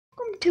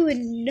to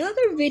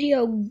another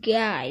video,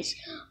 guys.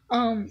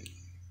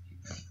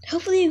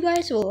 Hopefully you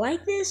guys will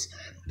like this.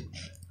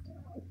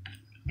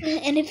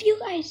 And if you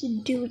guys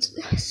do,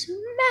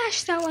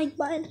 smash that like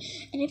button.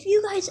 And if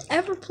you guys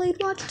ever played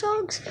Watch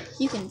Dogs,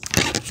 you can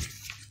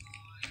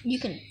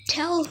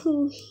tell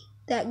who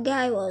that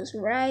guy was,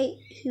 right?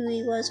 Who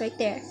he was right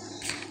there.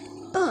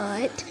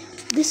 But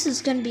this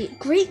is gonna be a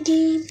great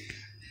game.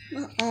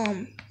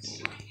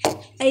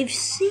 I've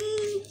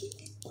seen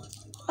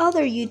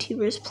other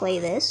YouTubers play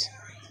this,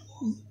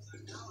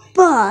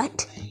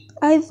 but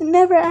I've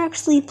never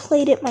actually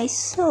played it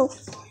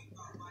myself.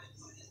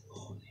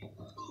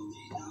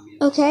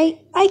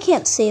 Okay, I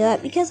can't say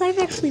that because I've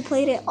actually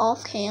played it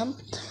off cam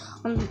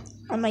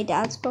on my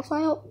dad's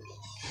profile.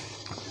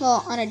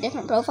 Well, on a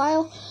different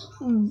profile.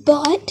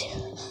 But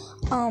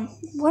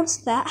once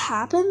that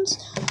happens,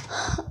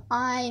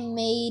 I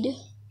made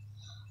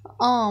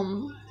a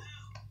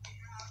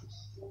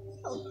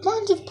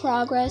bunch of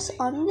progress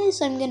on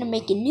this. I'm gonna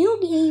make a new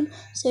game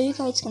so you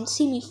guys can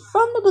see me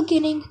from the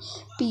beginning,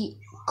 be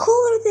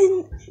cooler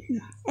than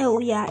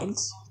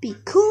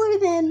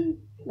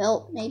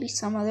well, maybe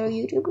some other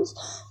YouTubers,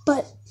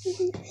 but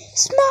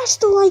smash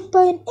the like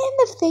button in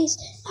the face.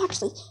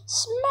 Actually,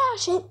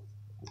 smash it,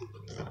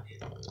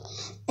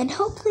 and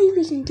hopefully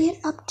we can get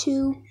up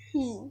to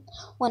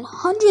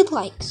 100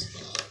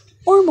 likes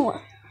or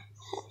more.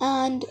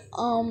 And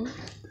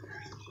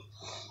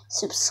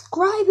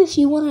subscribe if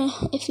you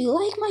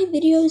like my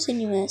videos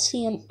and you wanna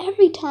see them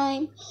every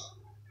time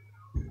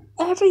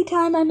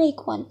I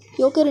make one.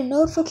 You'll get a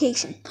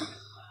notification.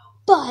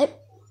 But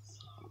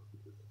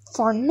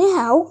for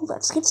now,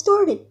 let's get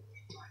started.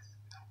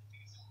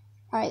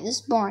 Alright, this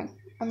is boring.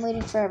 I'm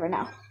waiting forever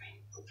now.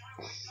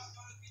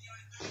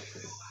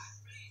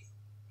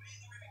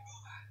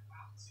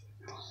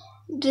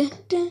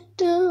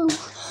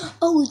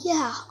 Oh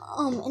yeah,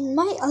 in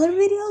my other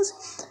videos,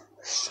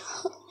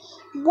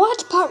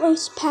 watch Pot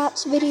Roast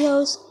Pat's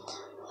videos.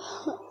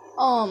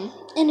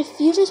 And if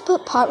you just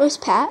put Pot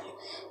Roast Pat,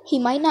 he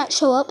might not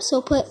show up,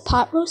 so put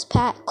Pot Roast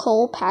Pat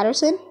Cole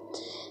Patterson.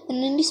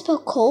 And then you spell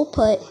Cole,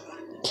 put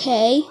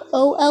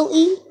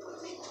K-O-L-E,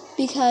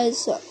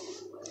 because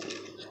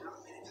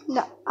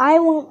I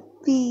won't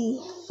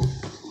be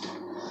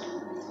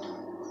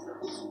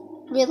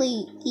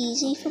really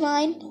easy for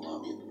mine.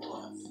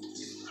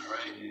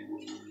 Alright,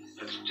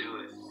 let's do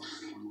it.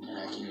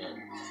 I can't.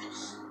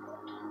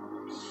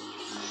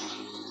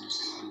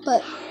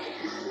 But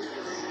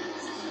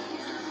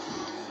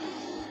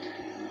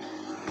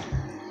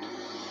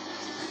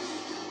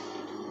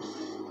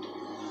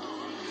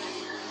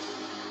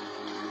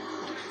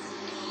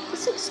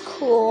this looks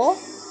cool.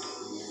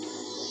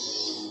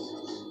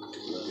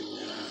 Look at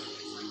that.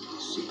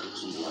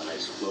 Secrets and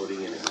lies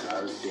floating in a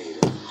cloud of data.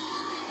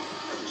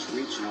 I just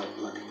reach out,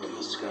 pluck it from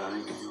the sky,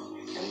 and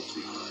it's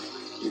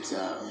mine. It's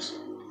ours.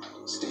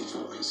 Stay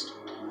focused.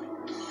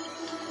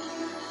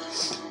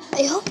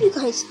 I hope you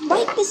guys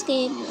like this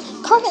game.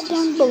 Comment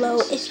down below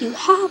if you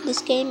have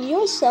this game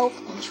yourself.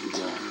 Once we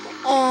got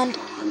And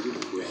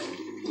 100 grand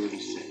in 30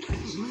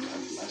 seconds,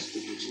 I've less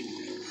than what you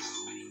did.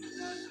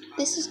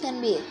 this is going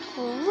to be a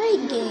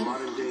great game.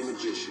 Modern day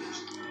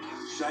magicians,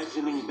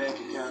 siphoning bank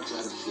accounts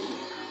out of thin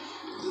air.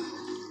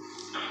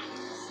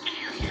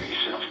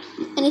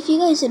 And if you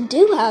guys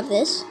do have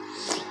this,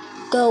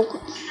 go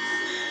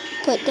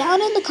put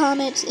down in the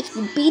comments if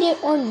you beat it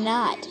or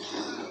not.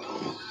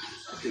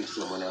 I think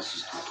someone else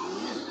is hacking in.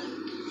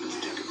 Let's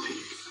take a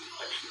peek.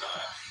 Let's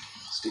not.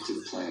 Stick to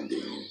the plan,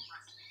 Damien.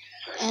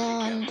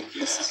 And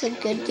this is a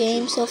good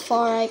game so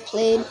far. I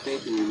played. Have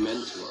faith in your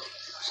mentor.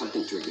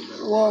 Something triggered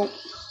better. Whoa.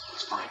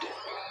 Let's find it.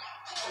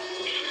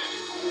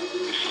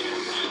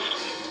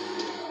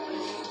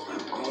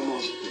 I'm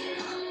almost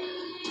there.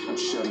 I'm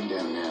shutting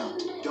down now.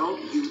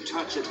 Don't you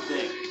touch a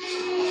thing.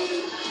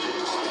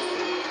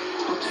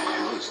 What the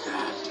hell is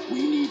that?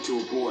 We need to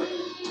abort.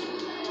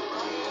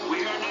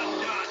 We are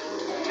not done.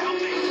 Help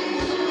me.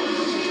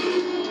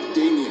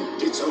 Damien,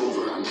 it's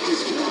over. I'm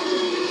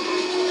disconnected.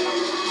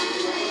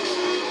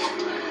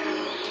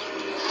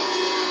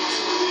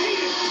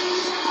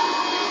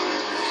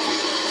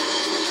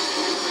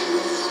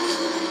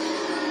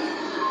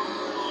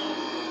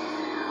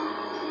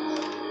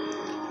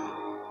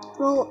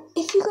 Well,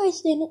 if you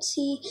guys didn't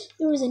see,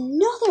 there was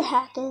another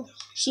hacker.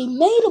 She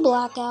made a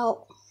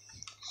blackout.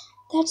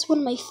 That's one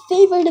of my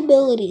favorite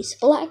abilities,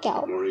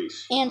 blackout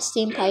Maurice, and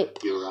steam pipe.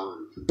 you're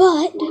on.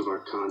 But One of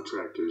our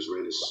contractors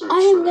ran a search I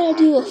am for going to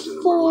do a hackers in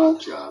the full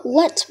Murloc job.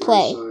 let's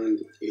play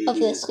Assigned of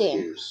this Agent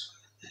game. Pierce.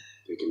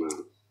 Take him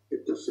out.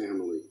 Hit the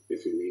family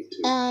if you need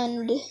to.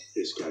 And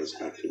This guy's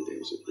hacking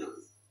days are done.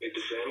 Hit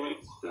the family?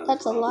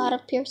 that's a lot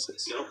of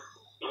pierces. No,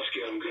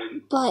 I'm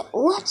good. But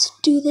let's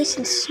do this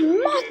and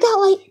smack that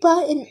like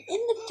button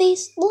in the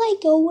face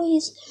like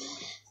always.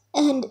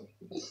 And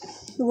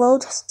we'll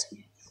just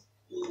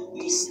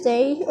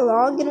stay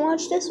along and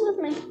watch this with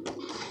me.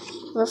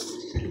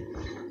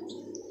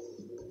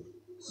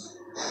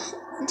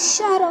 And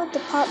shout out to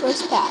Pot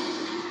Roast Pat.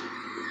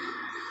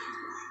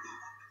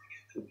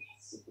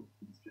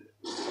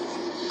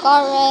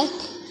 Car wreck.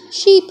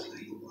 Sheep.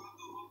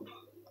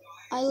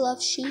 I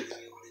love sheep.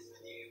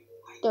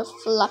 They're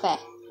fluffy.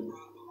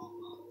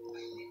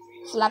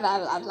 Fluffy,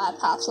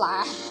 fluffy.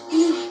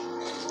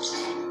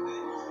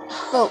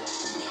 Oh.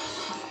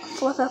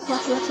 Fluffy.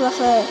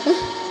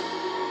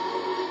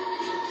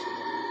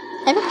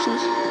 I've actually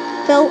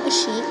built a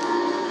sheep.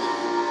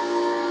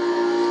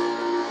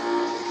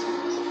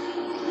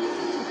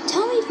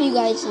 Tell me if you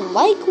guys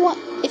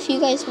if you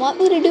guys want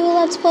me to do a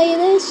let's play of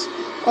this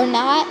or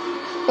not,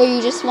 or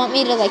you just want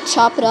me to like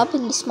chop it up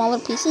into smaller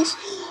pieces.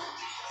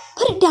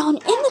 Put it down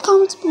in the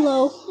comments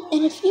below,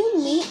 and if you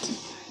meet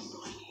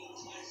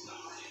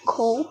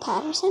Cole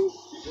Patterson,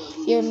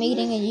 you're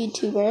meeting a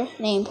YouTuber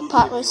named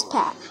Pot Roast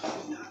Pat,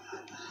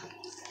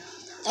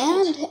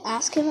 and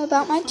ask him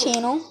about my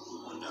channel,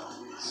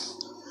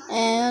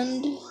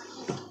 and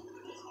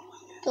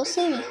you'll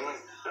see me.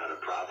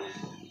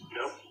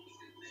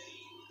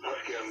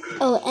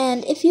 Oh,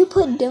 and if you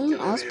put Dylan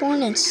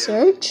Osborne in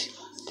search,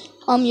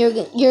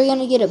 you're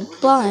gonna get a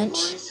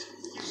bunch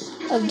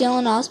of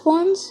Dylan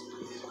Osbornes,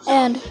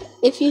 and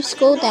if you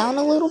scroll down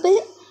a little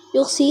bit,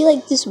 you'll see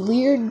like this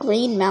weird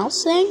green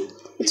mouse thing.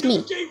 It's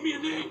me.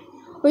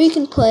 Or you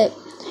can put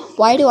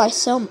 "Why do I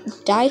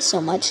die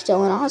so much,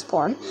 Dylan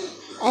Osborne,"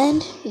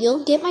 and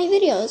you'll get my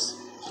videos.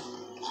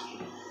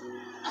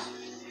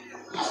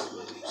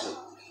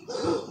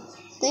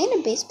 They in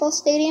a baseball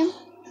stadium?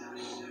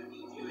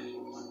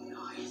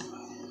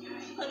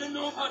 I didn't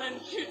know about any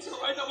kids,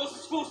 alright? I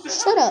wasn't supposed to.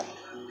 Shut up.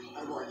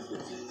 I want you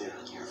to think very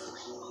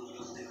carefully.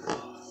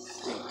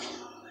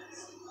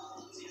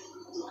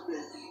 Look,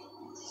 man.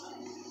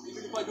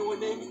 Even if I knew a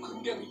name, you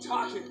couldn't get me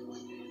talking.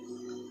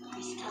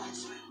 These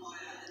guys.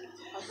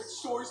 I've heard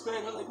stories,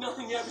 man, like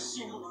nothing you ever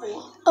seen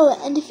before. Oh,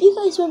 and if you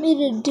guys want me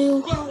to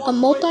do a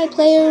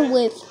multiplayer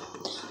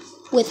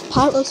with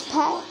Pot Roast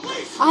Pat,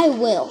 I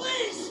will.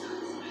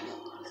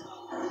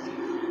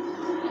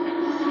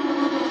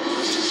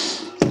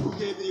 Who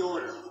gave the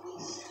order?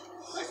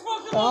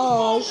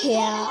 Oh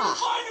yeah.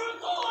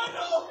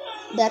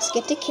 Let's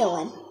get to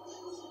killing.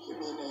 Give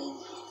me a name.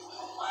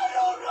 I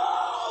don't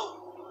know!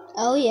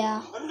 Oh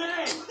yeah. A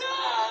name!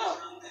 No!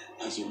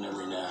 How's your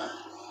memory now?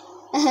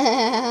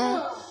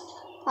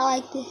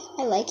 I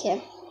like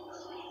him.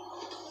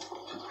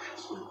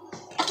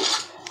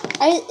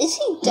 Is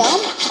he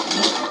dumb?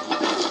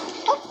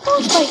 Of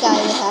course my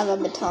guy would have a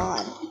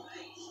baton.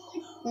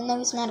 Even though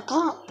he's not a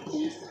cop.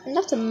 And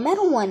that's a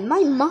metal one.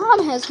 My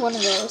mom has one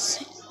of those.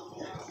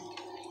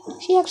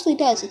 She actually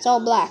does. It's all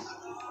black.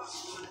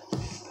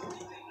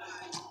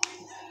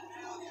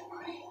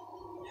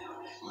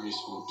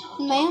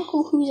 My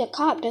uncle, who's a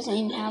cop, doesn't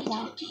even have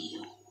one.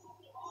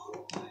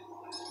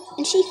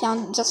 And she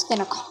found it just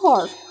in a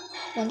car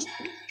when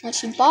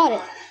she bought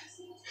it.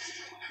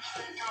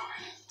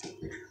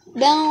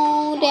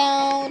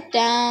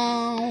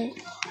 Down.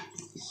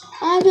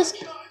 I'm just...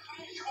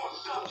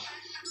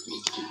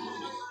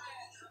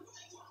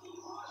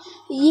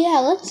 Yeah,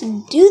 let's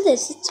do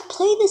this. Let's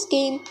play this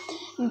game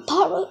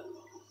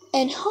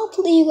and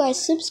hopefully you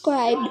guys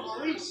subscribed.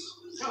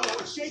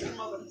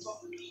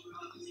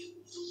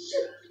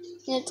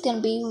 It's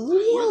gonna be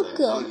real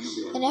good.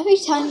 And every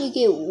time you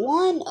get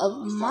one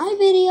of my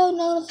video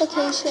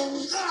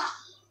notifications,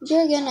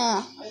 you're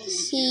gonna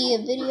see a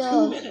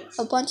video of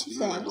a bunch of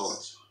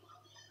things.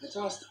 That's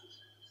awesome.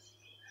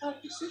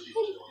 You said you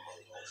were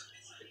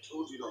I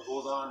told you to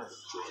hold on to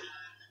Jordy.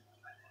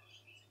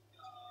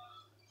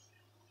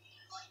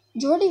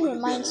 Jordy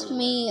reminds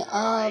me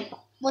of,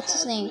 what's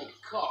his name?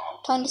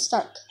 Tony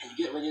Stark. And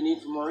you get what you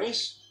need from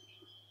Maurice?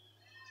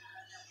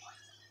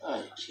 Oh,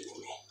 you're kidding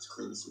me. Let's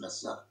clean this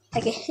mess up.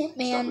 Like a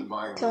hitman,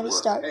 Tony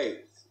Stark.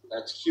 Hey,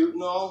 that's cute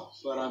and all,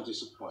 but I'm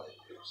disappointed,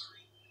 Chris.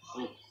 I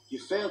mean, you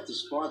failed to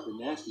spot the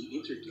nasty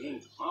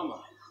inter-gang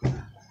drama.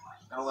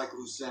 Not like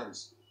loose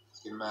ends.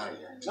 Let's get him out of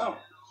here. No,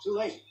 too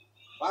late.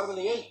 Bottom of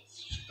the 8th.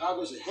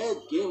 Chicago's ahead.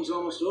 Game's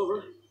almost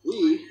over.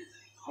 We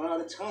are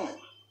out of time.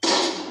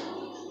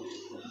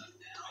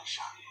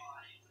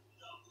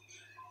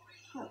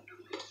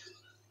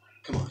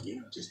 Come on,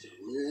 you're just a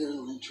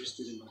little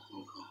interested in my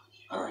phone call.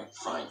 All right,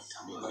 fine.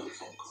 Tell me about your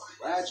phone call.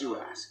 Glad you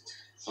asked.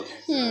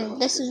 Okay.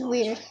 This is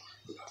weird.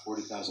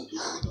 40,000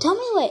 people. Tell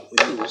me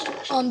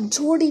what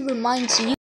Jordy reminds you